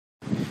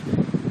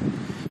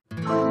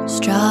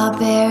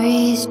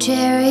Strawberries,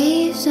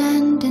 cherries,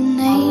 and an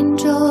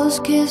angel's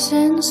kiss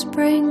in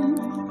spring.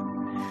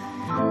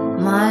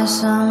 My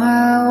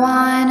summer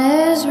wine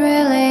is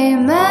really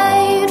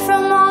made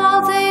from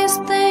all these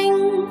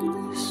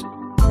things.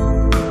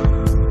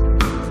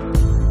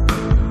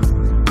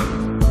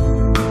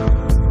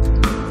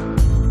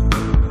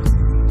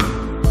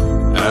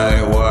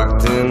 I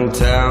walked in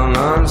town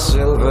on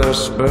silver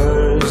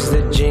spurs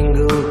that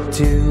jingled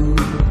too,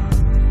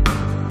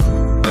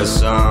 a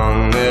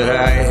song that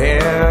I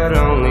had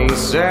only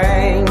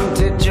sang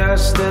to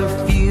just a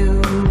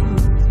few.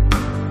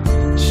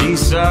 She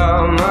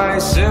saw my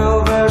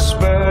silver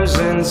spurs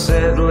and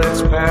said,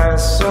 let's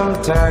pass some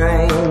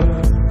time,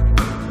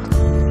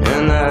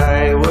 and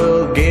I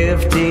will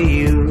give to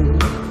you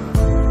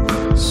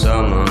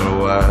summer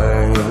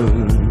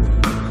wine.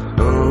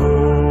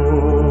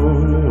 Oh,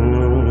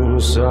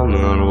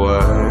 summer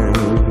wine.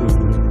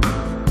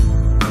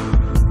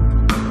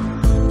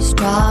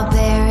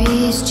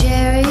 Strawberries,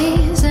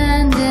 cherries,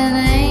 and an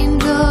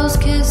angel's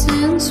kiss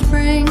in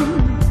spring.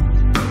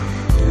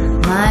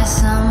 My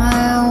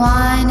summer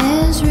wine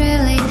is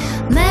really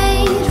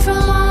made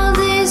from all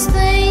these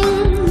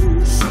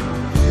things.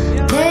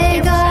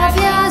 Take off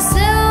your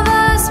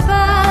silver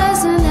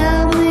spurs and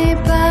help me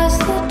pass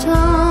the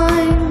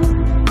time,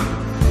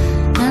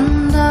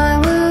 and I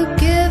will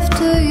give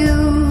to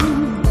you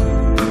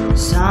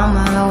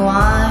summer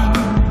wine.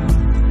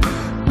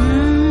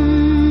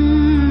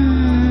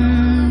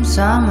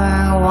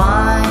 Summer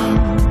wine.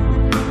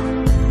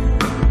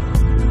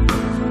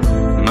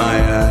 My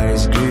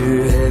eyes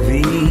grew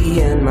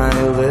heavy and my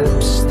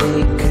lips,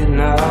 they could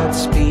not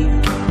speak.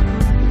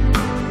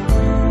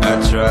 I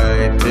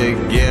tried to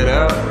get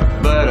up,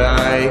 but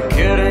I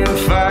couldn't